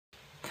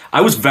I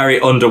was very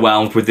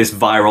underwhelmed with this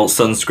viral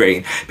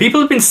sunscreen.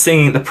 People have been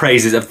singing the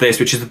praises of this,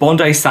 which is the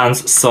Bondi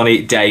Sands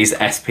Sunny Daze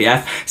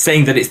SPF,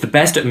 saying that it's the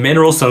best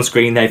mineral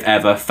sunscreen they've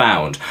ever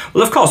found.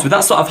 Well, of course, with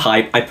that sort of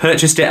hype, I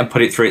purchased it and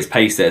put it through its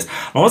paces.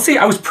 Honestly,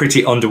 I was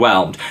pretty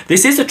underwhelmed.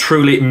 This is a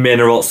truly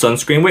mineral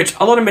sunscreen, which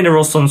a lot of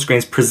mineral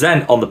sunscreens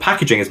present on the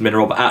packaging as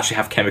mineral, but actually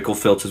have chemical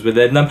filters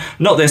within them.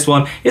 Not this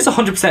one. It's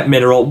 100%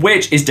 mineral,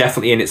 which is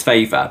definitely in its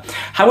favour.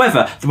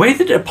 However, the way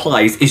that it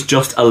applies is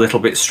just a little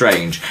bit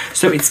strange.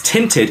 So it's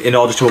tinted in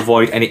order to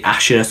avoid any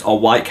ashiness or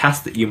white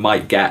cast that you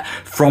might get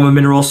from a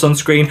mineral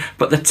sunscreen,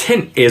 but the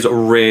tint is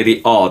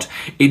really odd.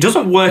 It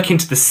doesn't work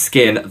into the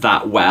skin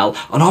that well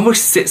and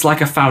almost sits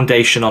like a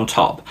foundation on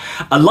top.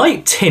 A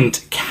light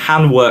tint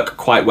can work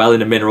quite well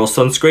in a mineral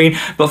sunscreen,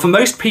 but for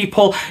most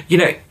people, you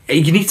know,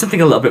 you need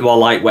something a little bit more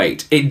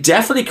lightweight. It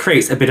definitely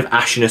creates a bit of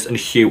ashiness and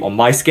hue on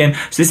my skin,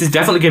 so this is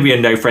definitely going to be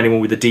a no for anyone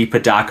with a deeper,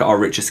 darker or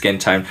richer skin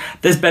tone.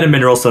 There's better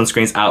mineral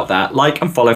sunscreens out there. Like and follow